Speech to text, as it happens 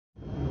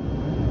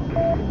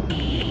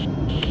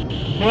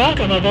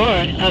Welcome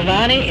aboard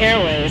Avani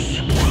Airways.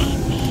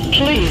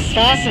 Please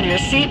fasten your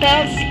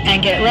seatbelts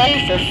and get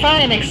ready for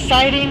fun and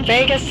exciting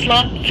Vegas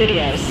slot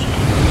videos.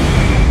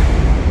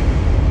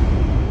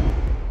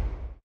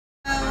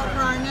 For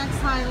our next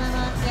high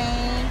limit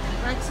game,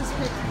 Rex has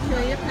picked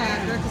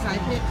Cleopatra because I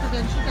picked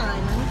provincial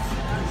diamonds.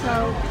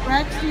 So,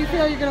 Rex, do you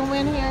feel you're going to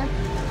win here?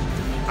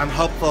 I'm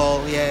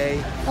hopeful,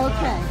 yay.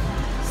 Okay.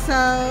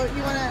 So,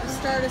 you want to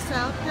start us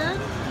out then?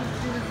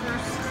 Do the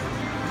first.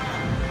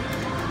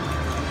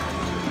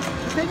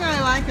 The thing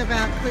I like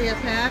about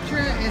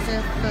Cleopatra is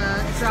if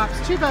it drops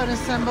 2 bonus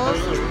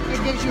symbols, it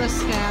gives you a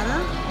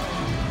scatter.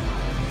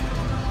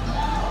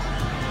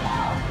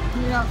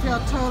 You don't feel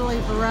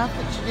totally bereft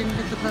that you didn't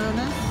get the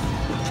bonus.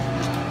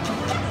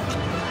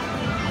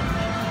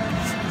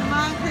 Come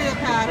on,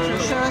 Cleopatra,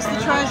 show us the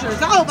treasures.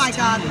 Oh my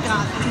God, we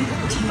got it.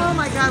 Oh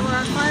my God, we're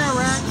on fire,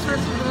 Rex.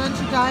 First with a bunch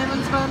of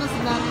diamonds bonus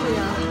and then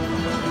Cleo.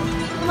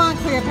 Come on,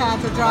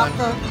 Cleopatra, drop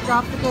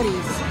the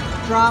goodies.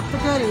 Drop the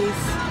goodies.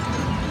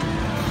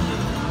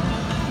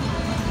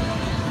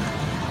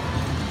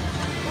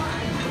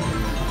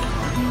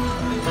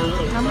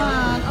 Come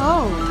on.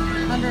 Oh,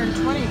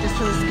 120 just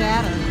for the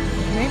scatter.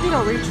 Maybe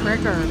it'll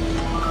re-trigger.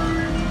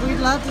 We'd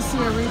love to see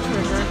a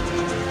re-trigger.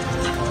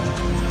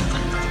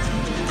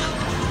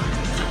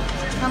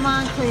 Come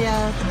on,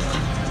 Cleo.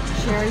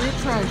 Share your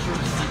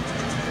treasures.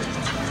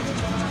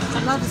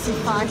 I'd love to see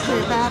 5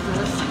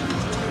 Cleopatras.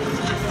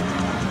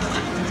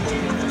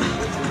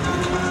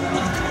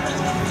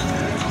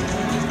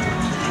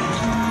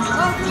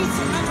 Oh, 3, 6.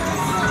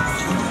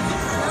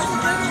 That's a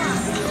good one.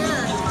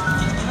 Here.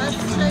 Let's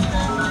take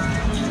that one.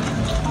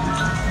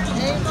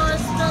 8 more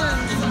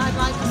spins. I'd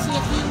like to see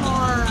a few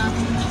more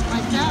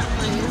like that,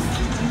 please.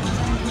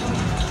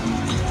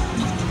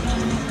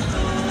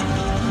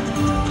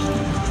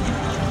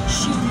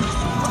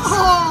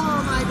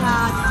 Oh my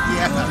God!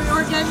 Yeah.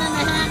 We're getting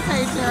into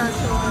Handpay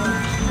territory,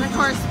 and of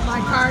course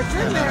my card's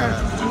in there.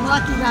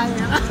 Lucky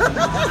Diana.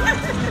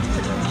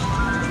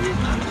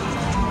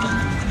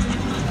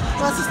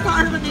 Well, it's the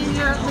start of a new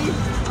year at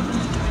least.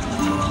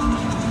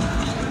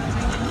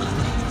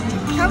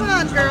 Come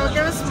on, girl,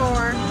 give us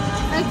more.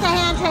 Make the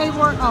Handpay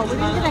work. Oh, we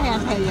didn't get a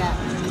Handpay yet.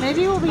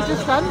 Maybe we'll be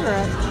just under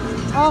it.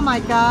 Oh my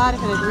God,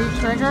 if it had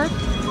re-triggered.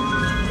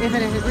 If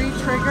it had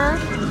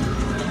re-triggered.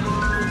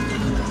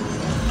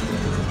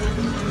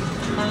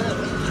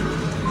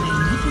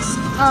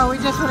 Oh, we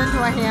just went into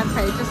a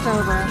Handpay, just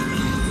over it.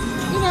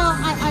 You know,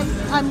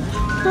 I'm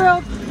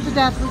thrilled to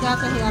death we got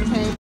the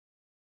Handpay.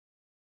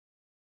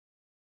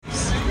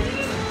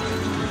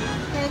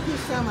 Thank you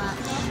so much.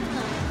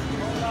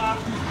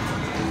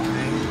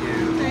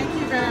 Thank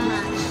you very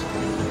much.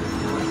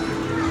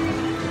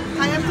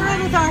 I am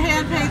thrilled with our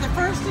Handpay. The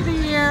first of the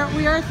year,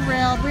 we are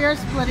thrilled. We are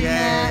splitting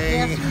that.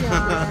 Yes, we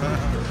are.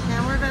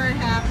 And we're very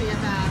happy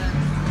about it.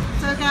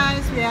 So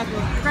guys, we had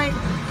the great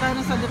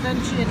bonus on Da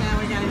Vinci, and now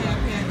we got a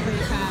Handpay on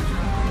Cleopatra.